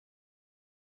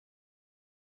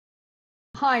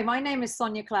Hi, my name is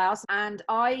Sonja Klaus, and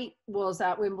I was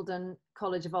at Wimbledon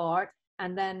College of Arts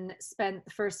and then spent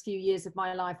the first few years of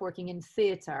my life working in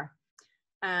theatre.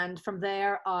 And from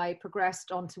there, I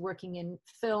progressed on to working in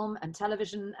film and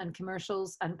television and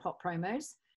commercials and pop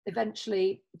promos.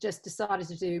 Eventually, just decided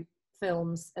to do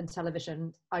films and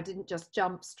television. I didn't just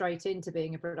jump straight into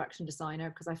being a production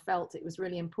designer because I felt it was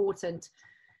really important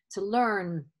to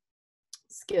learn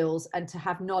skills and to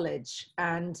have knowledge,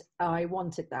 and I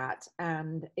wanted that,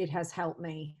 and it has helped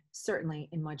me certainly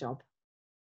in my job.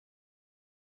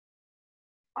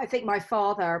 I think my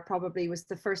father probably was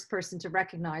the first person to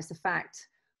recognize the fact,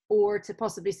 or to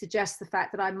possibly suggest the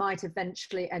fact, that I might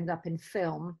eventually end up in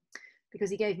film, because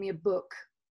he gave me a book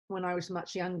when I was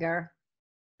much younger,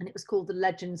 and it was called The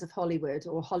Legends of Hollywood,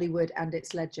 or Hollywood and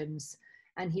Its Legends,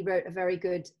 and he wrote a very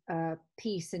good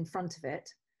piece in front of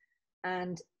it.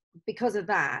 And because of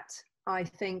that, I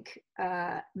think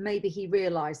maybe he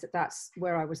realized that that's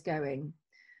where I was going.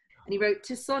 And he wrote,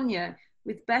 "To Sonja,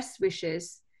 with best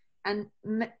wishes, and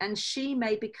she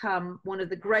may become one of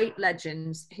the great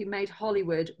legends who made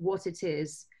Hollywood what it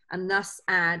is, and thus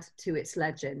add to its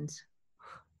legend."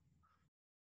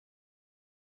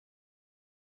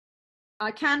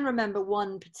 I can remember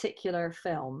one particular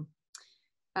film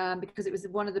because it was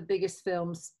one of the biggest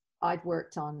films I'd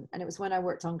worked on, and it was when I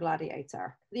worked on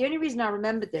Gladiator. The only reason I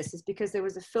remembered this is because there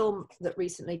was a film that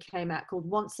recently came out called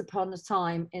Once Upon a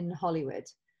Time in Hollywood.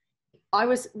 I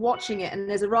was watching it, and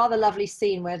there's a rather lovely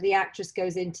scene where the actress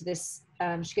goes into this,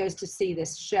 she goes to see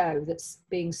this show that's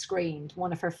being screened,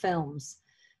 one of her films,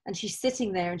 and she's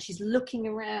sitting there and she's looking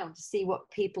around to see what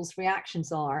people's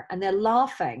reactions are, and they're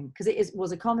laughing because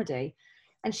was a comedy,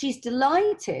 and she's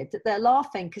delighted that they're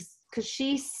laughing because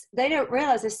they don't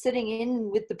realize they're sitting in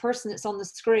with the person that's on the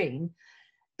screen,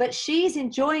 but she's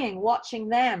enjoying watching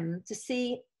them to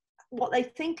see what they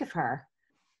think of her.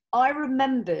 I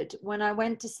remembered when I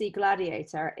went to see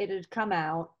Gladiator, it had come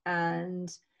out, and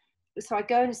so I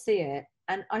go and see it,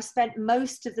 and I spent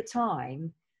most of the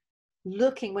time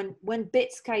looking when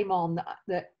bits came on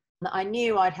that I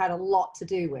knew I'd had a lot to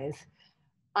do with.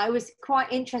 I was quite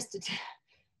interested to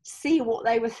see what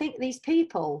they would think, these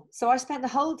people. So I spent the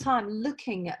whole time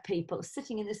looking at people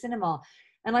sitting in the cinema,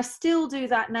 and I still do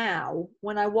that now.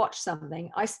 When I watch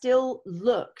something, I still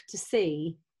look to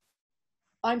see.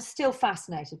 I'm still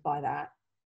fascinated by that.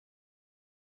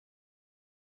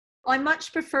 I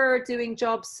much prefer doing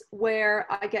jobs where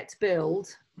I get to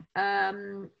build.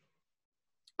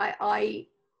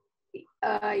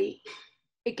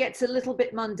 It gets a little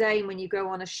bit mundane when you go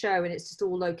on a show and it's just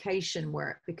all location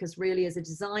work, because really as a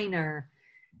designer,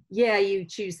 yeah, you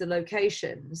choose the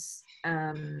locations,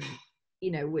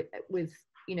 you know, with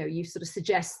you know, you sort of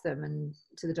suggest them and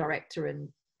to the director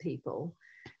and people,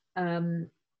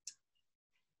 and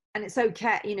it's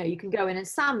okay, you know, you can go in, and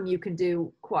some you can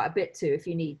do quite a bit to if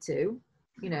you need to,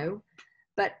 you know,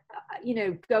 but you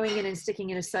know, going in and sticking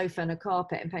in a sofa and a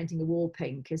carpet and painting the wall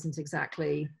pink isn't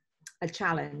exactly a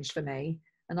challenge for me.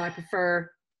 And I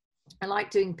like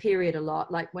doing period a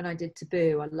lot. Like when I did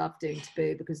Taboo, I loved doing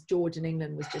Taboo because George in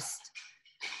England was just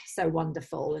so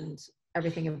wonderful and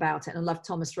everything about it. And I love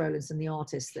Thomas Rowlandson, the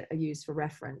artist that I used for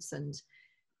reference. And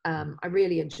I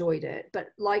really enjoyed it. But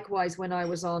likewise, when I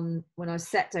was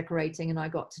set decorating and I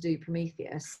got to do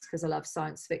Prometheus, because I love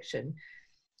science fiction,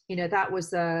 you know, that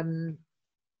was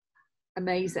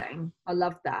amazing. I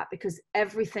loved that because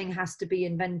everything has to be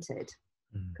invented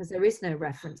because there is no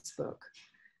reference book.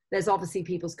 There's obviously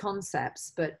people's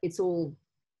concepts, but it's all.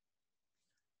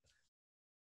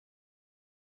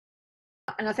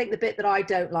 And I think the bit that I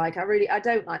don't like, I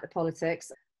don't like the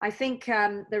politics. I think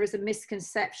there is a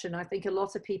misconception. I think a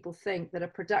lot of people think that a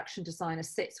production designer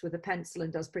sits with a pencil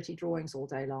and does pretty drawings all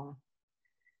day long.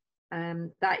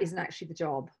 That isn't actually the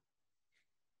job.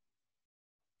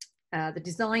 The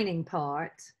designing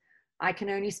part, I can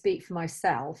only speak for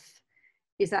myself,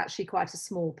 is actually quite a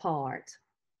small part.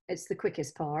 It's the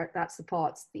quickest part. That's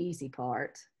the easy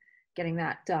part, getting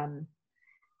that done.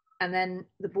 And then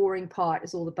the boring part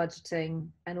is all the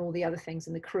budgeting and all the other things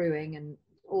and the crewing and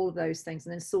all of those things.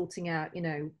 And then sorting out, you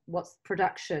know, what's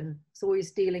production. It's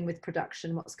always dealing with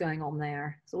production, what's going on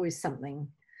there. It's always something.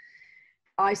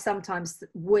 I sometimes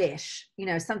wish, you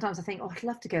know, sometimes I think, oh, I'd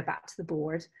love to go back to the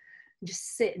board and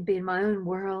just sit and be in my own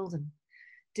world and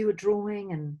do a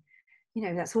drawing, and you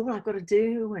know, that's all I've got to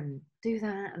do, and do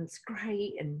that, and it's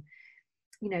great, and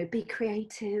you know, be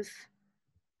creative.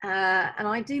 And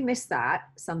I do miss that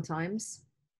sometimes.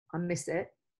 I miss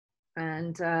it.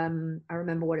 And I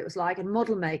remember what it was like. And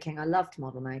model making, I loved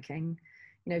model making,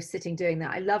 you know, sitting doing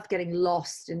that. I loved getting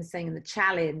lost in the thing and the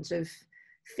challenge of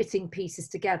fitting pieces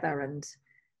together and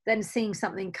then seeing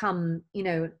something come, you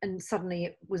know, and suddenly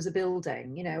it was a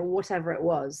building, you know, or whatever it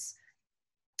was.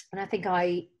 And I think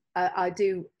I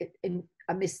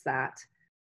miss that.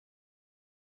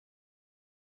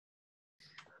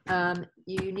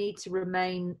 You need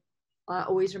to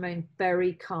always remain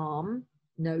very calm.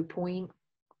 No point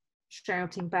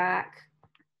shouting back,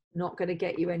 not going to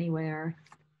get you anywhere.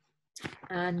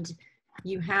 And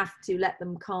you have to let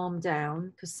them calm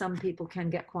down, because some people can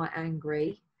get quite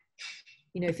angry.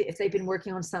 You know, if they've been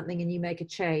working on something and you make a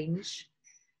change,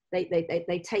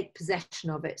 they take possession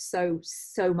of it so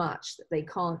much that they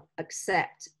can't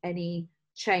accept any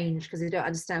change because they don't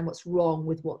understand what's wrong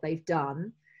with what they've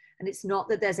done. And it's not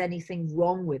that there's anything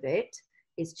wrong with it,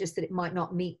 it's just that it might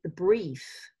not meet the brief.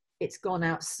 It's gone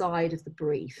outside of the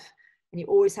brief. And you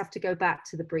always have to go back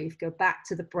to the brief, go back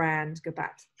to the brand, go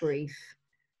back to the brief,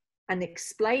 and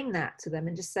explain that to them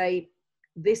and just say,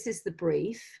 this is the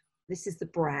brief, this is the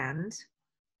brand.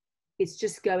 It's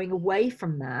just going away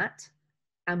from that,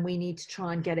 and we need to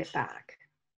try and get it back.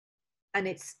 And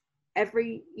it's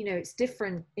it's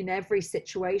different in every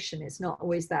situation. It's not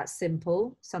always that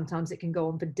simple. Sometimes it can go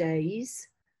on for days.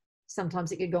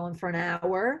 Sometimes it can go on for an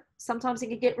hour. Sometimes it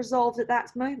can get resolved at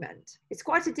that moment. It's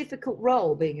quite a difficult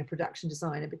role being a production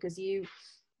designer, because you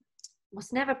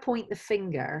must never point the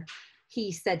finger.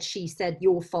 He said, she said,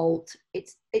 your fault.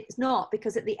 It's not,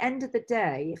 because at the end of the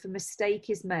day, if a mistake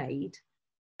is made,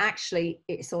 actually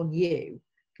it's on you,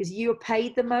 because you're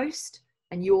paid the most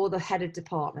and you're the head of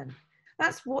department.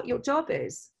 That's what your job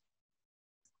is.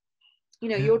 You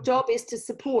know, your job is to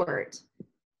support,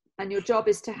 and your job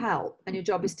is to help, and your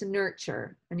job is to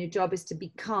nurture, and your job is to be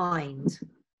kind,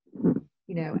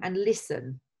 you know, and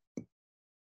listen.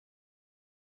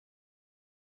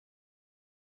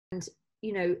 And,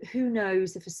 you know, who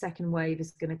knows if a second wave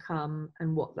is going to come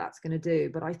and what that's going to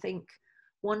do. But I think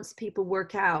once people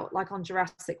work out, like on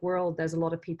Jurassic World, there's a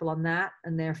lot of people on that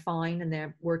and they're fine and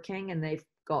they're working and they've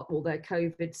got all their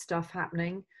COVID stuff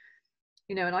happening,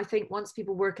 you know. And I think once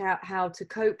people work out how to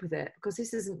cope with it, because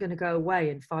this isn't going to go away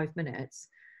in 5 minutes,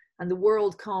 and the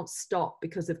world can't stop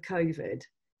because of COVID,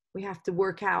 we have to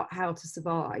work out how to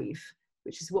survive,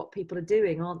 which is what people are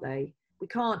doing, aren't they? We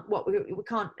can't,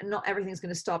 not everything's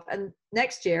going to stop. And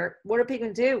next year, what are people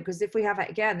going to do? Because if we have it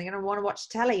again, they're going to want to watch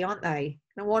telly, aren't they?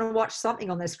 They're going to want to watch something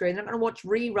on their screen. They're not going to watch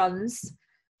reruns.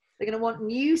 They're going to want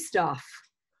new stuff.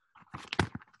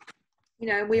 You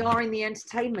know, we are in the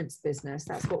entertainment business.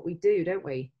 That's what we do, don't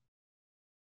we?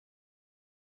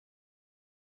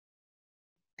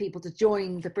 People to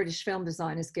join the British Film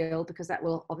Designers Guild, because that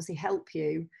will obviously help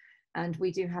you. And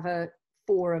we do have a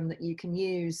forum that you can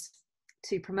use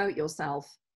to promote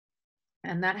yourself.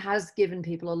 And that has given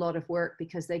people a lot of work,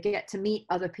 because they get to meet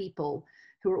other people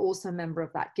who are also a member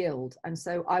of that guild. And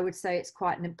so I would say it's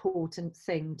quite an important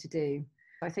thing to do.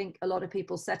 I think a lot of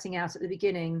people setting out at the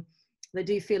beginning, they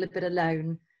do feel a bit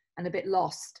alone and a bit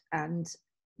lost. And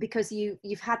because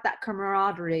you've had that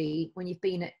camaraderie when you've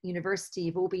been at university,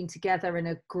 you've all been together in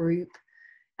a group,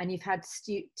 and you've had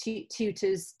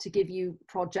tutors to give you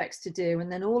projects to do.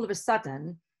 And then all of a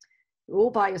sudden, you're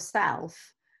all by yourself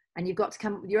and you've got to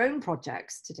come up with your own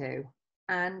projects to do.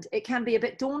 And it can be a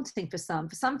bit daunting for some.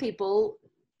 For some people,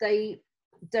 they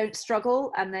don't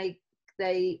struggle and they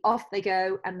off they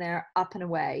go and they're up and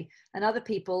away. And other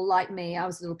people like me, I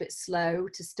was a little bit slow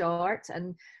to start,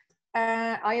 and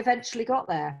I eventually got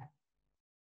there.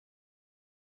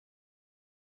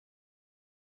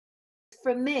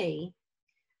 For me,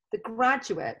 the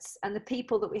graduates and the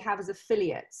people that we have as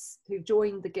affiliates who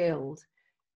joined the guild,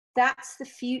 that's the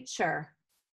future.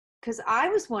 Because I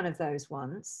was one of those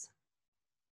once.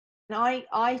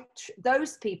 And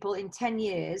those people in 10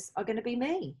 years are going to be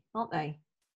me, aren't they?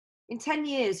 In 10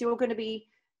 years, you're going to be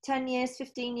 10 years,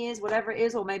 15 years, whatever it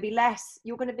is, or maybe less,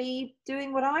 you're going to be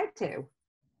doing what I do.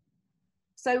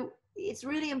 So it's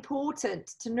really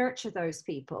important to nurture those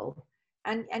people,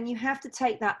 and you have to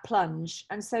take that plunge.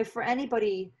 And so for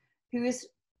anybody who is,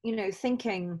 you know,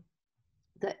 thinking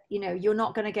that, you know, you're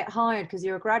not going to get hired because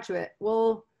you're a graduate,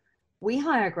 well, we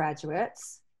hire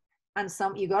graduates, and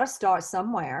you got to start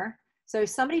somewhere. So if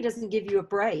somebody doesn't give you a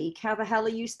break, how the hell are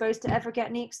you supposed to ever get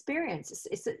any experience?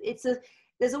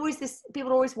 There's always this,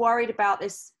 people are always worried about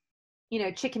this, you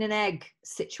know, chicken and egg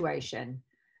situation.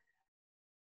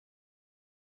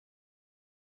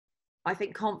 I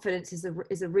think confidence is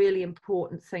a really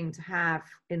important thing to have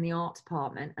in the art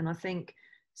department. And I think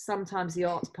sometimes the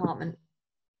art department,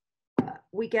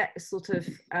 we get sort of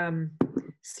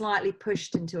slightly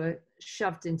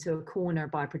shoved into a corner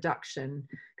by production,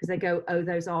 because they go, oh,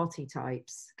 those arty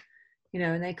types, you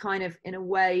know, and they kind of, in a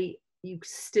way, you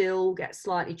still get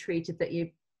slightly treated that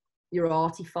you're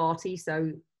arty farty.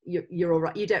 So you're all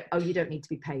right. You don't need to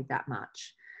be paid that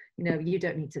much. You know, you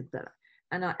don't need to.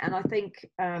 And I think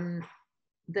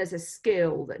there's a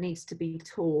skill that needs to be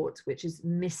taught, which is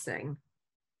missing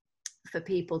for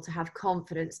people to have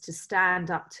confidence to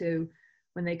stand up to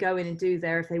when they go in and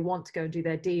if they want to go and do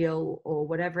their deal or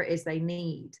whatever it is they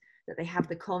need, that they have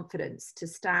the confidence to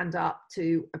stand up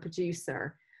to a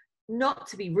producer, not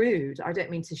to be rude. I don't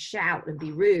mean to shout and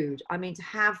be rude. I mean to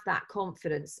have that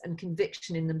confidence and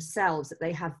conviction in themselves that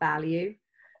they have value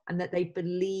and that they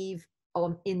believe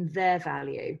in their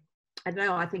value. I don't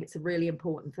know, I think it's a really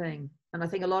important thing. And I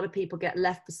think a lot of people get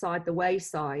left beside the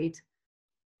wayside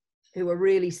who are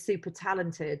really super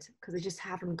talented because they just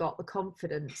haven't got the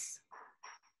confidence,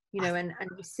 you know, and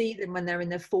you see them when they're in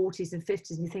their 40s and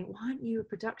 50s and you think, why aren't you a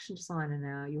production designer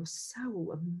now? You're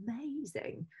so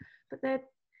amazing. But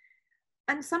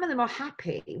and some of them are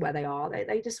happy where they are.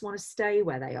 They just want to stay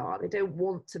where they are. They don't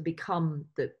want to become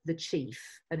the chief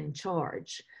and in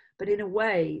charge. But in a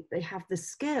way, they have the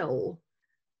skill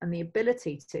and the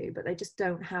ability to, but they just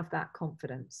don't have that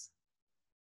confidence.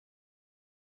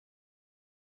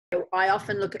 I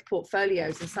often look at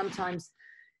portfolios and sometimes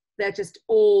they're just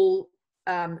all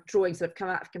drawings that have come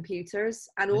out of computers,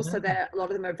 and also a lot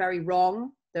of them are very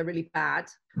wrong. They're really bad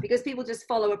because people just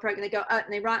follow a program. They go and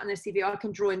they write on their CV, I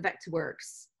can draw in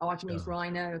Vectorworks. Oh, I can use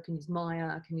Rhino, I can use Maya,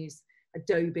 I can use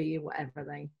Adobe or whatever,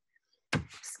 they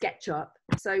SketchUp.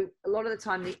 So a lot of the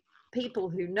time the people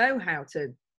who know how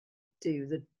to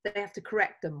do they have to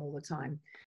correct them all the time.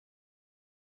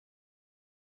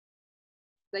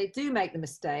 They do make the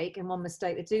mistake, and one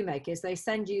mistake they do make is they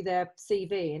send you their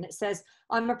CV and it says,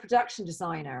 I'm a production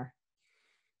designer.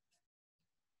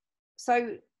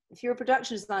 So if you're a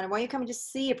production designer, why are you coming to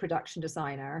see a production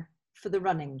designer for the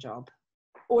running job?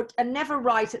 And never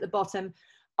write at the bottom,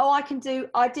 oh, I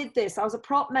did this. I was a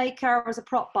prop maker, I was a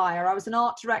prop buyer, I was an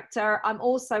art director, I'm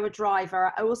also a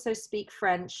driver, I also speak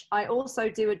French, I also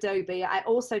do Adobe, I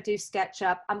also do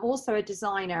SketchUp, I'm also a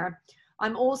designer,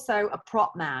 I'm also a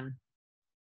prop man.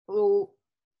 Well,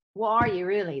 what are you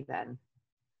really then?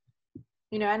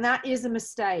 You know, and that is a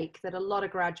mistake that a lot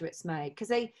of graduates make because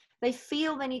they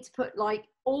feel they need to put like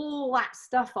all that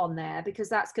stuff on there because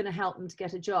that's going to help them to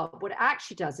get a job. What it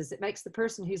actually does is it makes the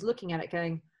person who's looking at it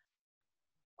going,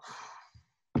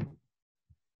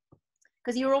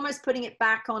 because you're almost putting it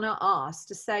back on us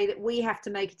to say that we have to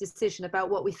make a decision about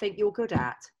what we think you're good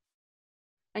at.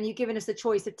 And you've given us a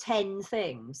choice of 10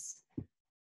 things.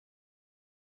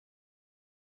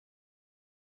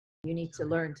 You need to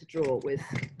learn to draw with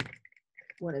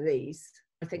one of these.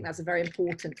 I think that's a very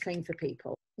important thing for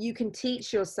people. You can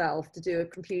teach yourself to do a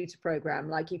computer program,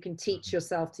 like you can teach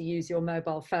yourself to use your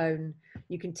mobile phone.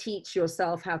 You can teach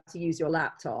yourself how to use your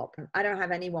laptop. I don't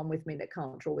have anyone with me that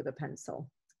can't draw with a pencil.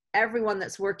 Everyone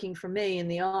that's working for me in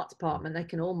the art department, they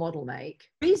can all model make.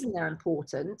 The reason they're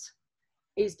important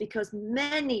is because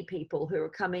many people who are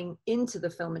coming into the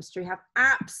film industry have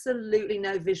absolutely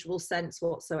no visual sense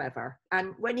whatsoever.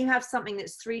 And when you have something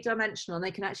that's three-dimensional and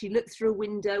they can actually look through a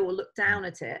window or look down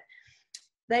at it,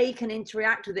 they can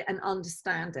interact with it and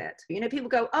understand it. You know, people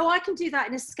go, oh, I can do that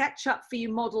in a SketchUp for you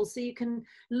model so you can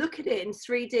look at it in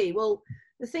 3D. Well,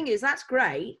 the thing is, that's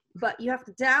great, but you have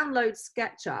to download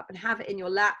SketchUp and have it in your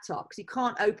laptop because you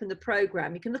can't open the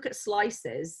program. You can look at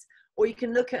slices, or you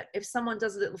can look at if someone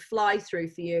does a little fly through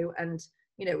for you, and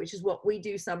you know, which is what we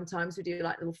do sometimes. We do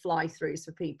like little fly throughs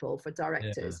for people, for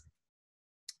directors,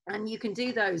 and you can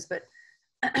do those, but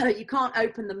you can't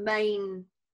open the main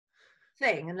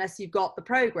thing unless you've got the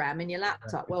program in your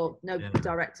laptop. Well, no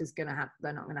director's gonna have,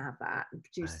 they're not gonna have that, and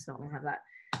producer's not gonna have that.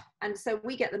 And so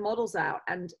we get the models out,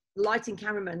 and lighting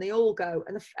cameramen, they all go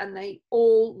and they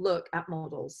all look at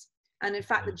models. And in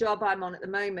fact, the job I'm on at the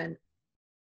moment,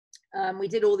 we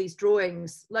did all these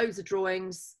drawings, loads of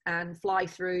drawings and fly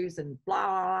throughs and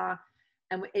blah.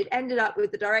 And it ended up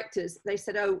with the directors. They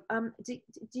said, oh, do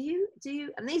you,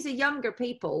 and these are younger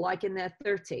people, like in their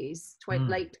 30s,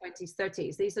 late 20s,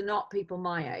 30s. These are not people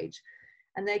my age.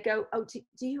 And they go, oh, do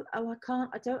you, oh,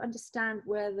 I don't understand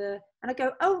where and I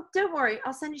go, oh, don't worry,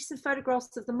 I'll send you some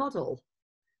photographs of the model.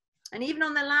 And even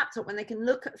on their laptop, when they can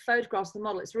look at photographs of the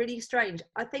model, it's really strange.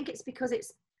 I think it's because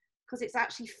it's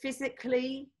actually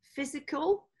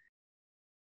physical.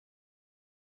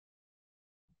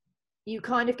 You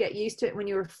kind of get used to it when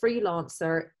you're a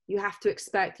freelancer. You have to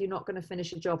expect you're not going to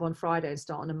finish a job on Friday and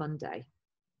start on a Monday.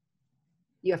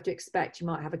 You have to expect you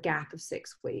might have a gap of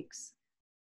 6 weeks.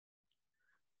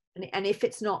 And if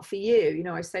it's not for you, you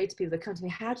know, I say to people that come to me,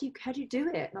 how do you do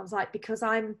it? And I was like, because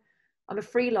I'm a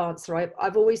freelancer.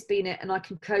 I've always been it, and I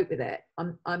can cope with it.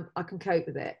 I can cope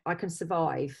with it. I can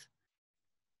survive.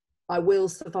 I will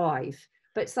survive.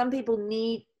 But some people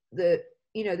need they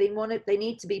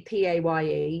need to be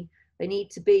PAYE. They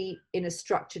need to be in a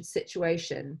structured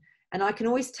situation. And I can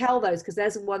always tell those, because they're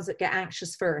the ones that get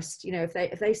anxious first.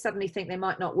 If they suddenly think they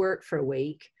might not work for a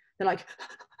week, they're like,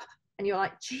 and you're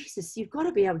like, Jesus, you've got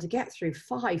to be able to get through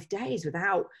 5 days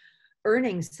without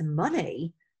earning some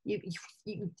money. You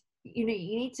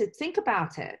need to think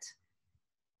about it.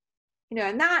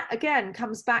 And that again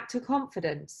comes back to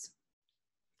confidence.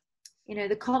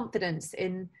 The confidence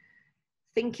in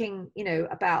thinking,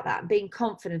 about that, and being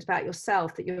confident about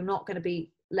yourself, that you're not going to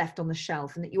be left on the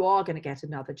shelf and that you are going to get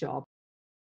another job.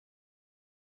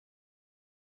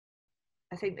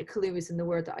 I think the clue is in the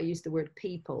word that I use, the word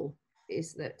people,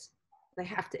 is that they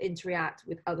have to interact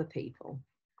with other people.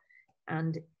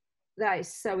 And that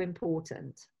is so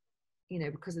important,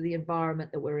 because of the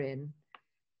environment that we're in.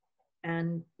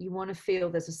 And you want to feel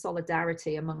there's a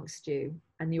solidarity amongst you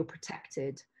and you're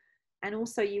protected. And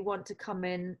also you want to come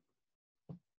in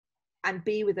and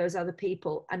be with those other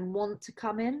people and want to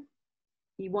come in.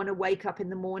 You want to wake up in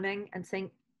the morning and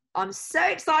think, I'm so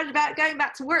excited about going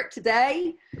back to work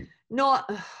today. Not,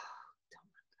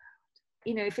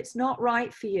 if it's not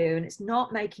right for you and it's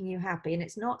not making you happy and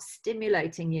it's not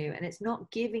stimulating you and it's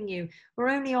not giving you, we're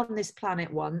only on this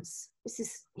planet once.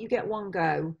 You get one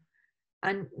go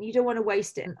and you don't want to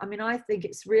waste it. I think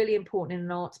it's really important in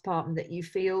an arts department that you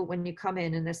feel when you come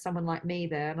in and there's someone like me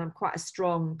there, and I'm quite a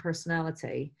strong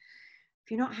personality.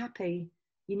 If you're not happy,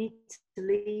 you need to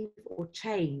leave or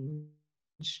change,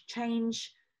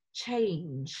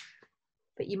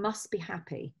 but you must be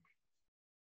happy.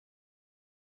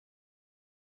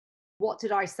 What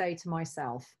did I say to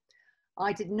myself?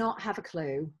 I did not have a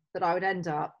clue that I would end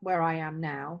up where I am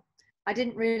now. I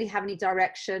didn't really have any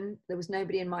direction. There was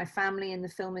nobody in my family in the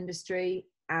film industry,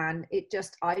 and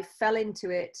I fell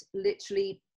into it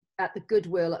literally at the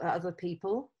goodwill of other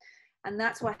people. And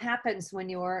that's what happens when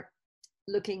you're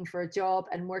looking for a job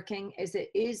and working, is it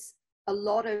is a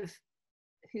lot of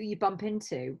who you bump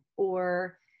into,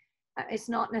 or it's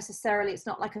not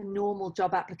like a normal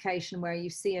job application where you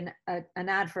see an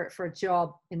advert for a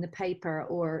job in the paper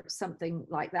or something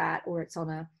like that, or it's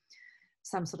on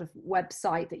some sort of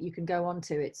website that you can go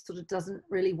onto. It sort of doesn't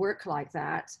really work like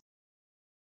that.